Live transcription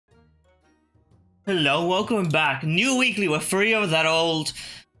Hello, welcome back. New weekly. We're free of that old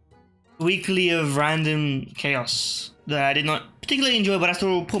weekly of random chaos that I did not particularly enjoy, but I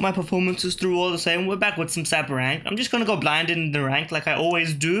still put my performances through all the same. We're back with some SAP rank. I'm just gonna go blind in the rank like I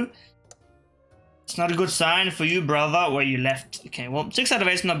always do. It's not a good sign for you, brother, where you left. Okay, well, 6 out of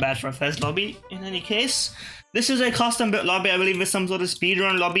 8 is not bad for a first lobby. In any case, this is a custom built lobby. I believe it's some sort of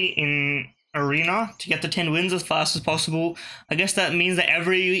speedrun lobby in Arena to get the 10 wins as fast as possible. I guess that means that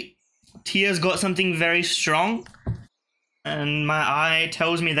every tier's got something very strong, and my eye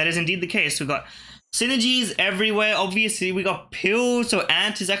tells me that is indeed the case. We got synergies everywhere. Obviously, we got pills, so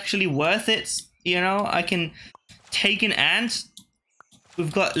ant is actually worth it. You know, I can take an ant.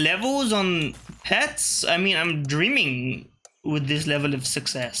 We've got levels on pets. I mean, I'm dreaming with this level of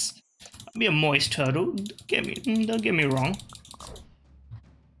success. I'll be a moist turtle. Don't get me wrong.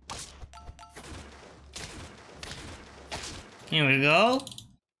 Here we go.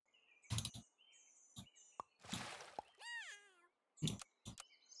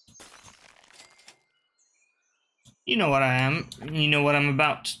 You know what I am. You know what I'm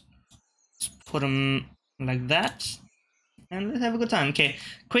about. Let's put them like that. And let's have a good time. Okay,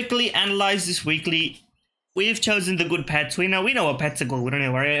 quickly analyze this weekly. We've chosen the good pets. We know what pets are good. We don't need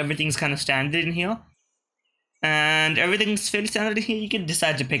to worry. Everything's kind of standard in here. And everything's fairly standard in here. You can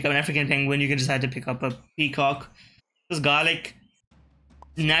decide to pick up an African penguin. You can decide to pick up a peacock. There's garlic.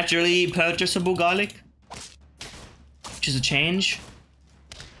 Naturally purchasable garlic. Which is a change.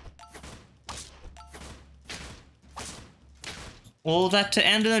 All that to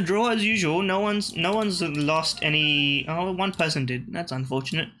end in a draw as usual. No one's lost any. Oh, one person did. That's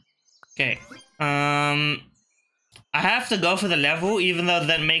unfortunate. Okay. I have to go for the level, even though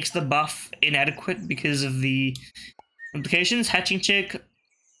that makes the buff inadequate because of the implications. Hatching chick,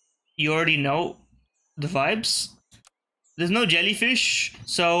 you already know the vibes. There's no jellyfish,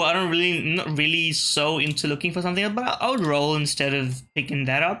 so I don't not really so into looking for something else, but I would roll instead of picking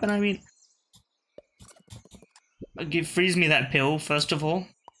that up. And I mean, freeze me that pill, first of all.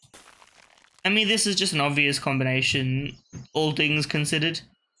 I mean, this is just an obvious combination, all things considered.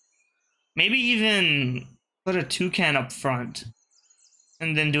 Maybe even put a toucan up front,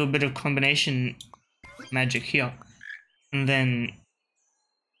 and then do a bit of combination magic here. And then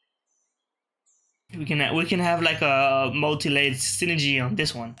we can have like a multi-layered synergy on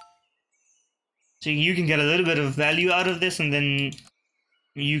this one. So you can get a little bit of value out of this, and then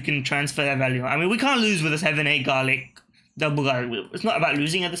you can transfer that value. I mean, we can't lose with a 7-8 garlic, double garlic. It's not about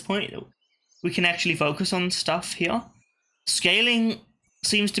losing at this point. We can actually focus on stuff here. Scaling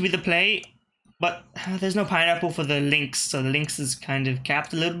seems to be the play, but there's no pineapple for the lynx, so the lynx is kind of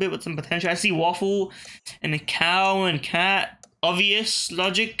capped a little bit with some potential. I see waffle and a cow and cat. Obvious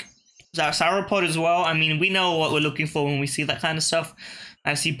logic. Sauropod as well. I mean, we know what we're looking for when we see that kind of stuff.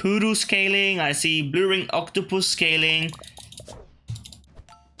 I see poodle scaling. I see blue ring octopus scaling.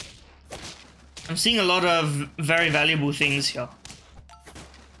 I'm seeing a lot of very valuable things here.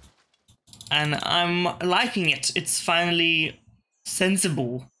 And I'm liking it. It's finally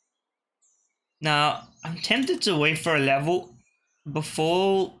sensible. Now, I'm tempted to wait for a level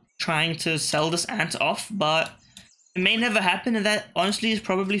before trying to sell this ant off, but it may never happen, and that honestly is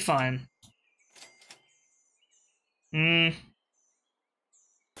probably fine.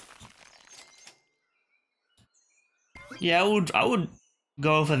 Yeah, I would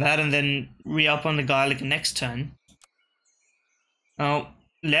go for that and then re-up on the garlic next turn. Oh,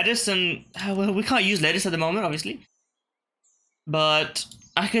 lettuce and... well, we can't use lettuce at the moment, obviously. But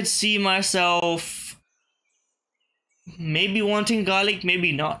I could see myself maybe wanting garlic,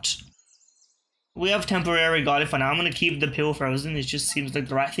 maybe not. We have temporary garlic for now. I'm going to keep the pill frozen. It just seems like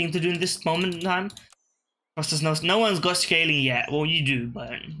the right thing to do in this moment in time. Plus, no one's got scaling yet. Well, you do,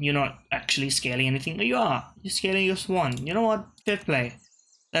 but you're not actually scaling anything. You are. You're scaling your swan. You know what? Fair play.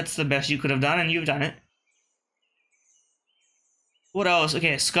 That's the best you could have done, and you've done it. What else?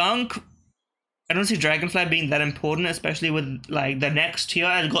 Okay, skunk. I don't see dragonfly being that important, especially with like the next tier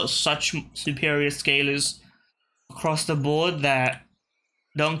has got such superior scalers across the board that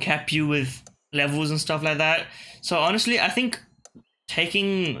don't cap you with levels and stuff like that. So honestly, I think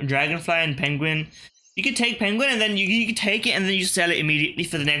taking dragonfly and penguin, you could take penguin and then you could take it and then you sell it immediately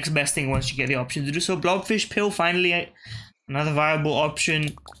for the next best thing once you get the option to do so. Blobfish pill, finally another viable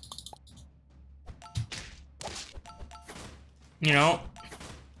option. You know,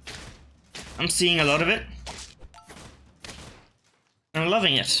 I'm seeing a lot of it. I'm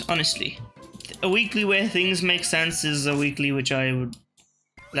loving it, honestly. A weekly where things make sense is a weekly which I would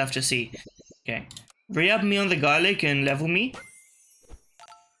love to see. Okay. Re-up me on the garlic and level me.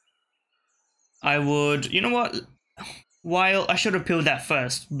 I would... You know what? While I should have peeled that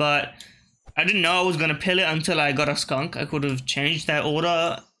first, but I didn't know I was gonna pill it until I got a skunk. I could have changed that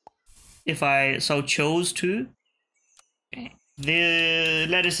order if I so chose to. The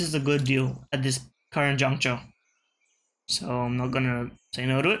lettuce is a good deal at this current juncture, so I'm not gonna say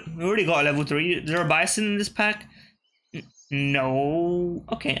no to it. We already got level 3. Is there a bison in this pack? No.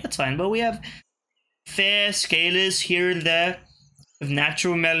 Okay, that's fine. But we have fair scalers here and there with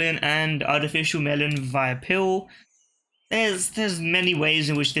natural melon and artificial melon via pill. There's many ways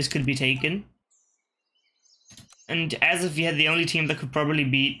in which this could be taken. And as of yet, the only team that could probably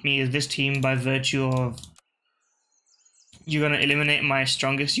beat me is this team by virtue of you're gonna eliminate my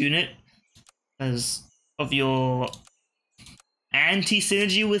strongest unit because of your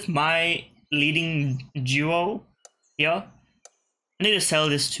anti-synergy with my leading duo here. I need to sell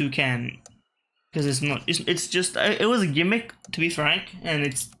this toucan because it's just it was a gimmick, to be frank, and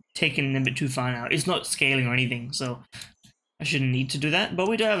it's taken a bit too far now. It's not scaling or anything, so I shouldn't need to do that. But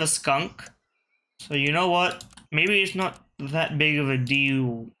we do have a skunk, so you know what? Maybe it's not that big of a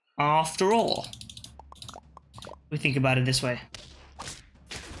deal after all. We think about it this way.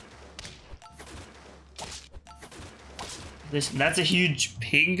 Listen, that's a huge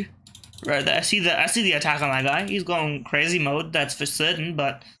pig, right there. I see the attack on that guy. He's going crazy mode, that's for certain.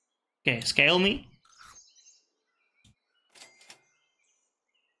 But okay, scale me.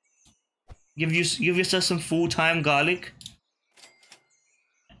 Give yourself some full-time garlic.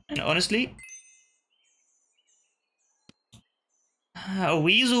 And honestly,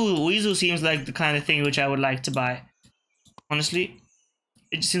 Weasel seems like the kind of thing which I would like to buy. Honestly,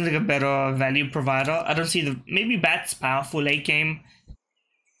 it just seems like a better value provider. I don't see maybe Bat's powerful late game.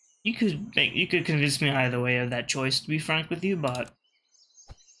 You could convince me either way of that choice, to be frank with you, but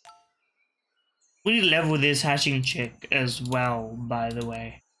we need to level this hatching chick as well, by the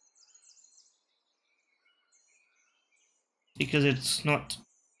way, because it's not.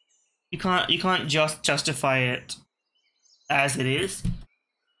 You can't just justify it as it is.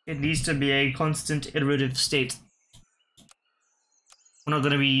 It needs to be a constant iterative state. We're not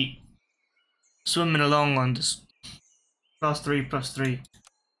gonna be swimming along on this +3 +3.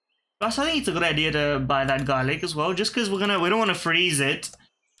 Plus, I think it's a good idea to buy that garlic as well, just because we don't want to freeze it.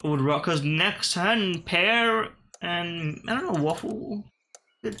 It would rock us next turn. Pear and I don't know, waffle.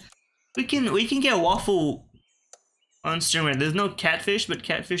 We can get waffle on streamer. There's no catfish, but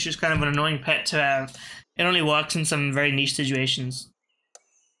catfish is kind of an annoying pet to have. It only works in some very niche situations.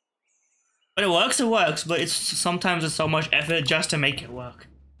 But it works, but sometimes it's so much effort just to make it work.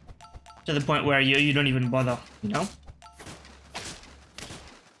 To the point where you don't even bother, you know?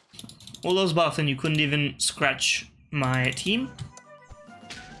 All those buffs and you couldn't even scratch my team.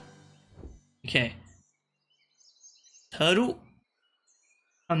 Okay. Turtle.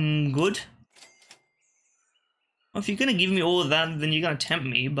 I'm good. Well, if you're gonna give me all of that, then you're gonna tempt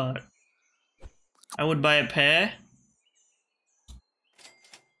me, but I would buy a pear.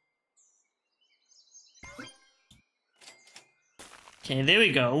 Okay, there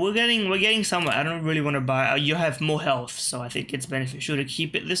we go. We're getting somewhere. I don't really want to buy. You have more health, so I think it's beneficial to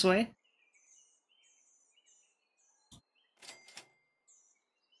keep it this way.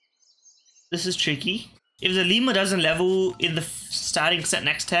 This is tricky. If the Lemur doesn't level in the starting set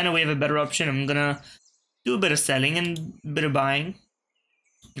next turn, and we have a better option, I'm gonna do a bit of selling and a bit of buying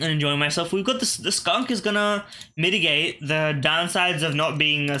and enjoying myself. We've got this. The skunk is gonna mitigate the downsides of not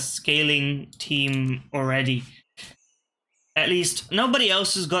being a scaling team already. At least nobody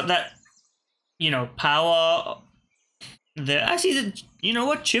else has got that, you know, power. I see that, you know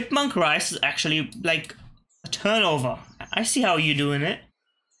what, Chipmunk Rice is actually like a turnover. I see how you're doing it.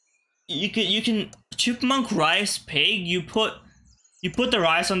 You can Chipmunk Rice pig. You put the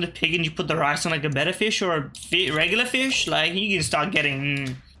rice on the pig and you put the rice on like a better fish or a regular fish. Like you can start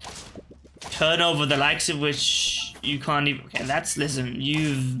getting turnover the likes of which you can't even. Okay, listen.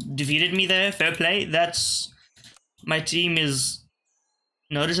 You've defeated me there. Fair play. My team is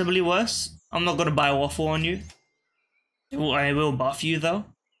noticeably worse. I'm not gonna buy waffle on you. I will buff you though.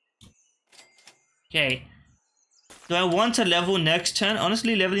 Okay. Do I want to level next turn?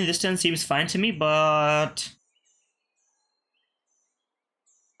 Honestly, leveling this turn seems fine to me, but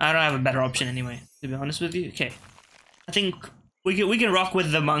I don't have a better option anyway, to be honest with you. Okay. I think we can rock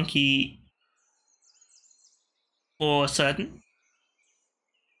with the monkey for certain.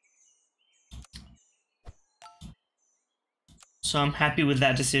 So I'm happy with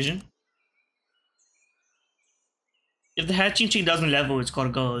that decision. If the hatching chick doesn't level, it's gotta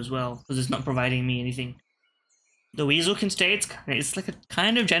go as well, because it's not providing me anything. The weasel can stay. It's like a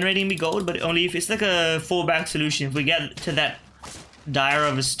kind of generating me gold, but only if it's like a fallback solution. If we get to that dire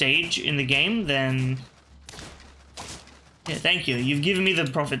of a stage in the game, then Yeah, thank you. You've given me the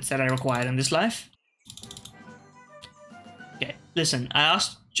profits that I required in this life. Okay, listen, I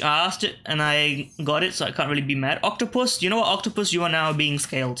asked it and I got it, so I can't really be mad. Octopus, you know what, Octopus, you are now being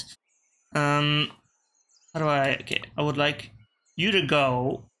scaled. How do I... Okay, I would like you to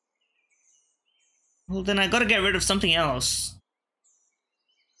go. Well, then I gotta get rid of something else.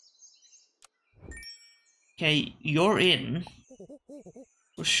 Okay, you're in.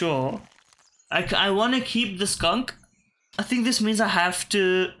 For sure. I want to keep the skunk. I think this means I have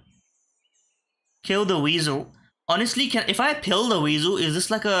to kill the weasel. Honestly, if I kill the weasel, is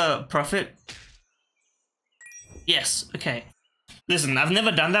this like a profit? Yes, okay. Listen, I've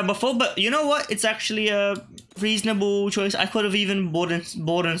never done that before, but you know what? It's actually a reasonable choice. I could have even bought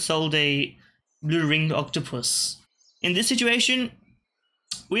and sold a blue ringed octopus. In this situation,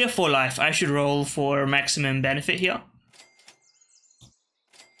 we are for life. I should roll for maximum benefit here.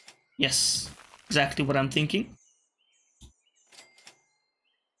 Yes, exactly what I'm thinking.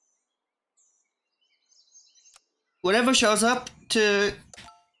 Whatever shows up to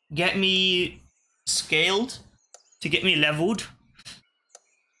get me scaled, to get me leveled.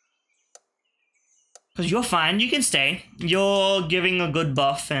 Because you're fine, you can stay. You're giving a good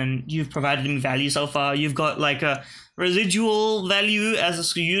buff and you've provided me value so far. You've got like a residual value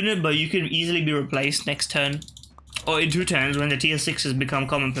as a unit, but you can easily be replaced next turn. Or in 2 turns when the tier 6s become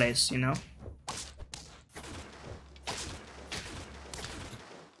commonplace, you know?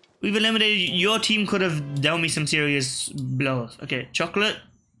 We've eliminated... Your team could have dealt me some serious blows. Okay, chocolate.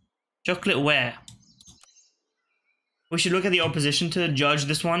 Chocolate where? We should look at the opposition to judge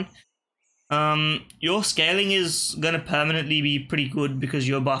this one. Your scaling is gonna permanently be pretty good because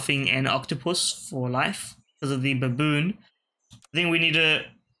you're buffing an octopus for life because of the baboon. I think we need to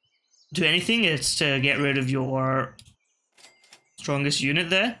do anything. It's to get rid of your strongest unit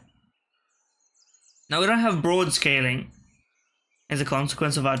there. Now we don't have broad scaling as a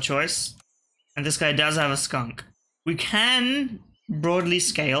consequence of our choice, and this guy does have a skunk. We can broadly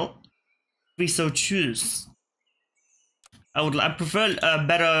scale if we so choose. I prefer a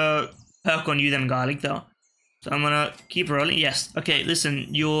better perk on you than garlic though. So I'm gonna keep rolling. Yes. Okay, listen,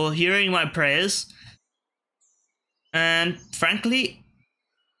 you're hearing my prayers. And frankly,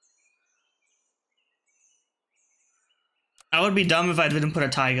 I would be dumb if I didn't put a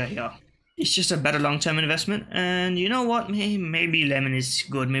tiger here. It's just a better long-term investment. And you know what? Maybe lemon is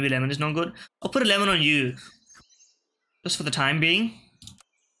good. Maybe lemon is not good. I'll put a lemon on you. Just for the time being.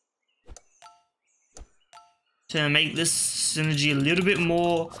 To make this synergy a little bit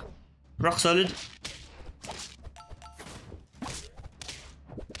more rock solid.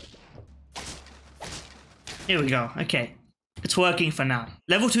 Here we go. Okay. It's working for now.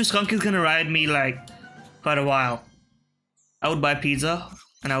 Level 2 skunk is gonna ride me like quite a while. I would buy pizza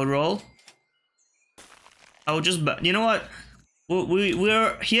and I would roll. I would just buy, you know what?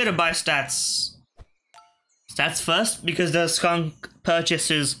 We're here to buy stats. Stats first because the skunk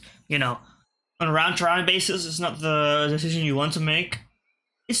purchases, you know, on a round to round basis, it's not the decision you want to make.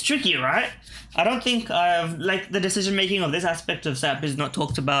 It's tricky, right? I don't think I've, like, the decision making of this aspect of SAP is not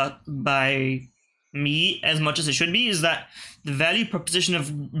talked about by me as much as it should be, is that the value proposition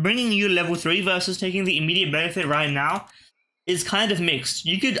of bringing you level 3 versus taking the immediate benefit right now is kind of mixed.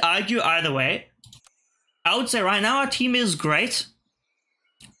 You could argue either way. I would say right now our team is great.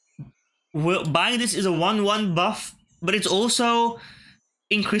 Buying this is a 1-1 buff, but it's also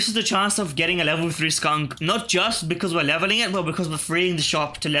increases the chance of getting a level 3 skunk, not just because we're leveling it, but because we're freeing the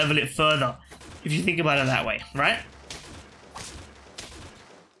shop to level it further, if you think about it that way, right?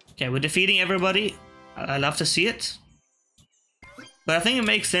 Okay, we're defeating everybody. I love to see it. But I think it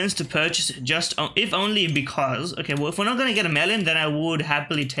makes sense to purchase it just, if only because, okay, well, if we're not going to get a melon, then I would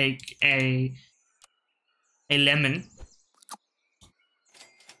happily take a lemon.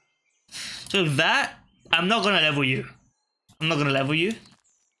 So that, I'm not going to level you. I'm not going to level you.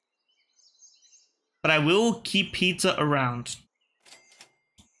 But I will keep pizza around.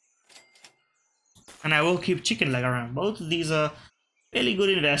 And I will keep chicken leg around. Both of these are fairly good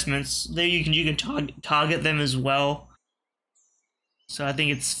investments. There you can target them as well. So I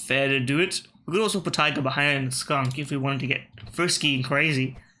think it's fair to do it. We could also put tiger behind the skunk if we wanted to get frisky and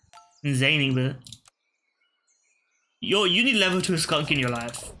crazy and zany with it. You need level 2 skunk in your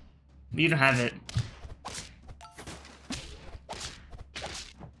life. You don't have it.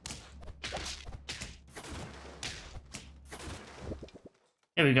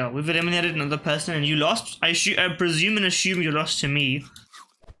 There we go. We've eliminated another person and you lost. I presume and assume you lost to me,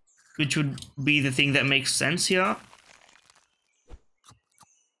 which would be the thing that makes sense here.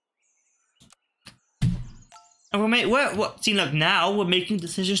 And what seems like now we're making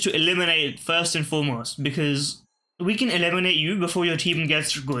decisions to eliminate first and foremost, because we can eliminate you before your team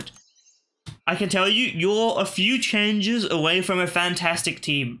gets good. I can tell you, you're a few changes away from a fantastic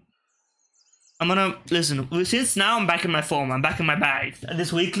team. I'm gonna, listen, since now I'm back in my form, I'm back in my bag.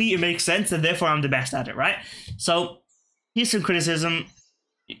 This weekly, it makes sense, and therefore I'm the best at it, right? So, here's some criticism.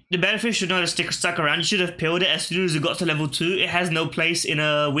 The Battlefish should not have stuck around. You should have pilled it as soon as it got to level 2. It has no place in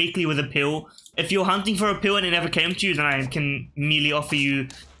a weekly with a pill. If you're hunting for a pill and it never came to you, then I can immediately offer you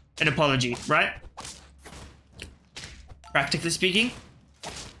an apology, right? Practically speaking.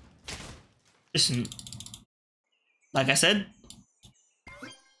 Listen, like I said,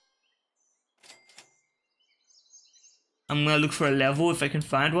 I'm gonna look for a level if I can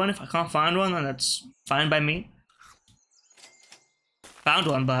find one. If I can't find one, then that's fine by me. Found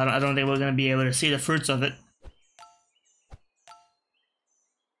one, but I don't think we're gonna be able to see the fruits of it.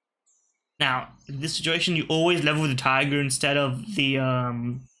 Now, in this situation, you always level the tiger instead of the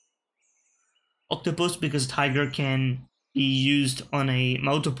octopus, because tiger can be used on a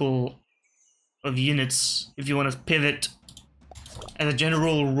multiple of units if you want to pivot as a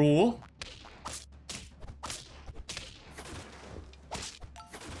general rule.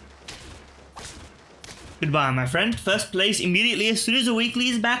 Goodbye, my friend. First place immediately as soon as the weekly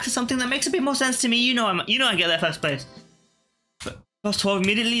is back to something that makes a bit more sense to me. You know I get that first place. Plus 12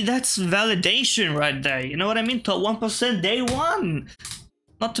 immediately, that's validation right there. You know what I mean? Top 1% day 1.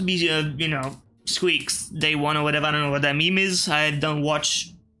 Not to be, you know, squeaks day 1 or whatever. I don't know what that meme is. I don't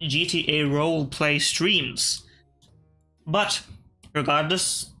watch GTA roleplay streams. But,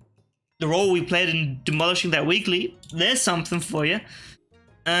 regardless, the role we played in demolishing that weekly, there's something for you.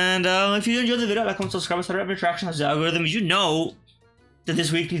 And if you enjoyed the video, like, comment, subscribe, start up interaction as the algorithm. You know that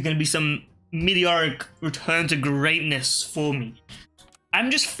this weekly is going to be some meteoric return to greatness for me. I'm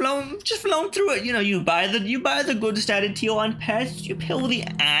just flown through it. You know, you buy the good stated tier 1 pets, you pill the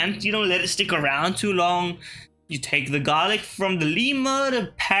ant, you don't let it stick around too long. You take the garlic from the lemur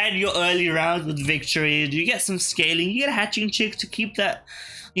to pad your early rounds with victory. You get some scaling, you get a hatching chick to keep that,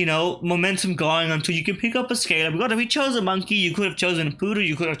 you know, momentum going until you can pick up a scaler. Because if you chose a monkey, you could have chosen a poodle,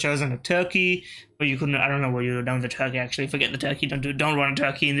 you could have chosen a turkey, but you couldn't. I don't know what you would have done with the turkey, actually. Forget the turkey, don't run a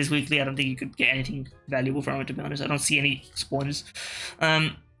turkey in this weekly. I don't think you could get anything valuable from it, to be honest. I don't see any spawners.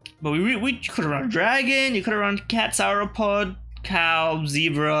 But we could have run a dragon, you could have run cat, sauropod, cow,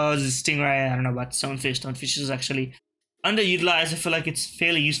 zebra, stingray. I don't know about stonefish. Stonefish is actually underutilized. I feel like it's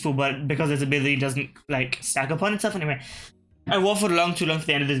fairly useful, but because its ability doesn't like stack upon itself. Anyway, I waffled too long to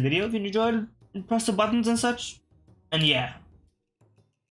the end of this video. If you enjoyed, press the buttons and such. And yeah,